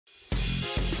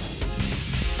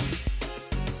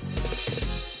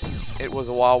It was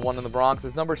a wild one in the Bronx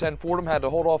as number 10 Fordham had to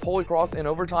hold off Holy Cross in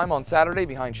overtime on Saturday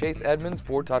behind Chase Edmonds'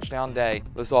 4-touchdown day.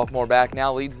 The sophomore back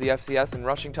now leads the FCS in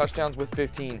rushing touchdowns with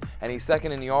 15, and he's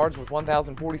second in yards with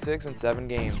 1,046 in 7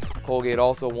 games. Colgate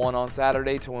also won on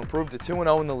Saturday to improve to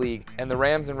 2-0 in the league, and the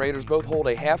Rams and Raiders both hold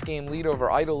a half-game lead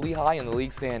over Idle Lehigh in the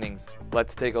league standings.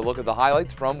 Let's take a look at the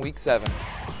highlights from Week 7.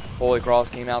 Holy Cross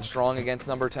came out strong against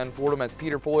number 10 Fordham as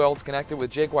Peter Poyles connected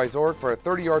with Jake Wyzorek for a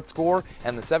 30-yard score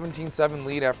and the 17-7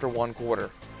 lead after 1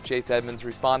 quarter. Chase Edmonds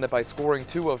responded by scoring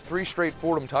 2 of 3 straight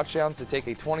Fordham touchdowns to take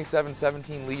a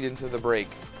 27-17 lead into the break.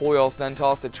 Poyles then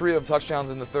tossed a trio of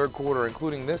touchdowns in the 3rd quarter,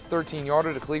 including this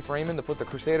 13-yarder to Cleef Raymond to put the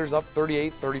Crusaders up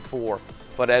 38-34.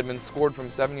 But Edmonds scored from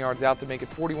 7 yards out to make it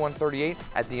 41-38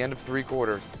 at the end of 3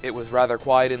 quarters. It was rather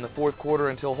quiet in the 4th quarter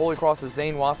until Holy Cross's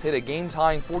Zane Wass hit a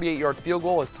game-tying 48-yard field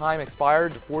goal as time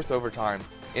expired to force overtime.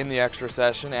 In the extra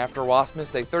session, after Wass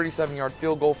missed a 37-yard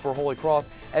field goal for Holy Cross,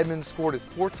 Edmonds scored his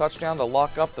 4th touchdown to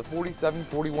lock up the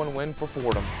 47-41 win for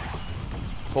Fordham.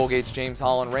 Colgate's James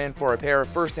Holland ran for a pair of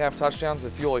first-half touchdowns to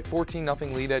fuel a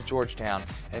 14-0 lead at Georgetown,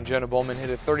 and Jenna Bowman hit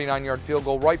a 39-yard field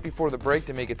goal right before the break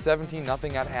to make it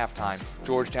 17-0 at halftime.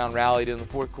 Georgetown rallied in the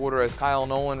 4th quarter as Kyle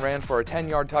Nolan ran for a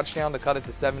 10-yard touchdown to cut it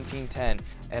to 17-10,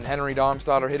 and Henry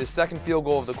Darmstadter hit his 2nd field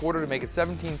goal of the quarter to make it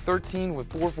 17-13 with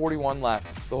 4:41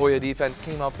 left. The Hoya defense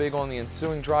came up big on the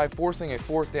ensuing drive, forcing a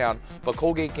 4th down, but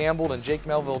Colgate gambled and Jake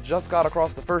Melville just got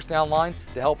across the first down line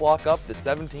to help lock up the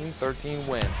 17-13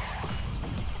 win.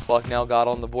 Bucknell got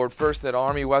on the board first at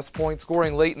Army West Point,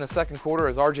 scoring late in the 2nd quarter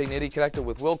as R.J. Nitty connected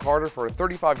with Will Carter for a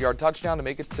 35-yard touchdown to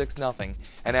make it 6-0.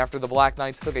 And after the Black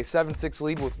Knights took a 7-6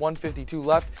 lead with 1:52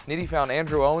 left, Nitty found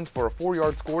Andrew Owens for a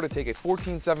 4-yard score to take a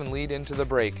 14-7 lead into the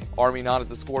break. Army knotted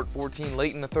the score at 14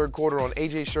 late in the 3rd quarter on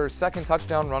A.J. Scher's 2nd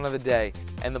touchdown run of the day,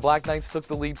 and the Black Knights took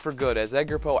the lead for good as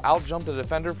Edgar Poe outjumped a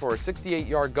defender for a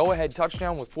 68-yard go-ahead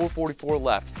touchdown with 4:44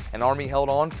 left, and Army held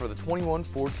on for the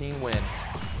 21-14 win.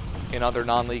 In other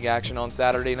non-league action on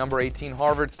Saturday, number 18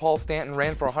 Harvard's Paul Stanton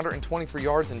ran for 123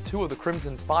 yards and 2 of the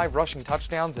Crimson's 5 rushing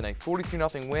touchdowns in a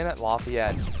 42-0 win at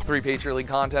Lafayette. 3 Patriot League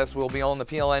contests will be on the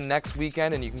PLN next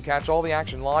weekend, and you can catch all the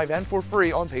action live and for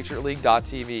free on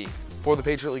PatriotLeague.tv. For the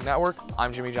Patriot League Network,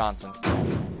 I'm Jimmy Johnson.